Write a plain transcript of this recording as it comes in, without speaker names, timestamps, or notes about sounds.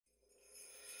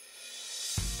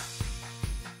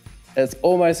It's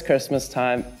almost Christmas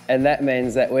time, and that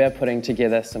means that we are putting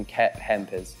together some cat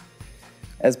hampers.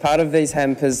 As part of these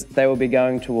hampers, they will be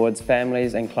going towards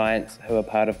families and clients who are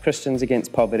part of Christians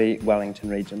Against Poverty Wellington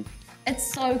region.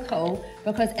 It's so cool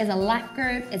because as a life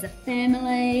group, as a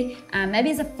family, maybe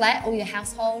as a flat or your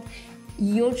household,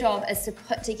 your job is to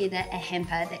put together a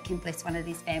hamper that can bless one of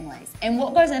these families. And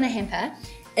what goes in a hamper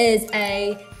is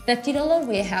a $50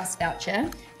 warehouse voucher,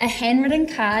 a handwritten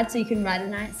card so you can write a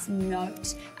nice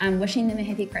note wishing them a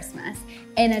happy Christmas,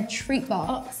 and a treat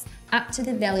box up to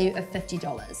the value of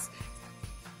 $50.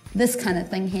 This kind of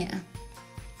thing here.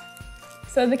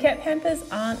 So the cat hampers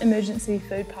aren't emergency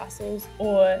food parcels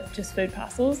or just food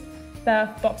parcels.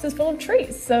 They're boxes full of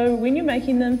treats. So when you're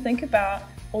making them, think about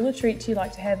all the treats you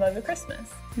like to have over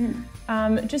Christmas.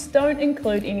 Just don't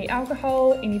include any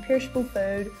alcohol, any perishable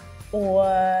food,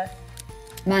 or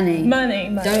Money.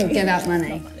 Don't give out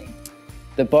money.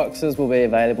 The boxes will be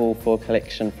available for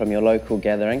collection from your local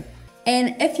gathering.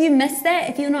 And if you miss that,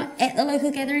 if you're not at the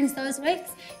local gatherings those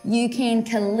weeks, you can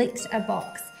collect a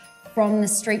box from the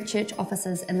street church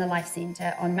offices in the Life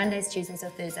Centre on Mondays, Tuesdays or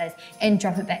Thursdays and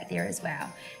drop it back there as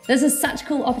well. This is such a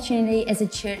cool opportunity as a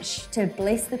church to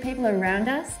bless the people around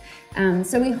us.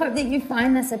 So we hope that you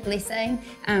find this a blessing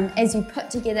as you put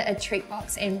together a treat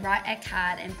box and write a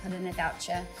card and put in a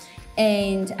voucher.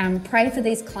 And pray for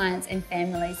these clients and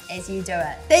families as you do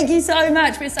it. Thank you so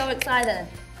much, we're so excited.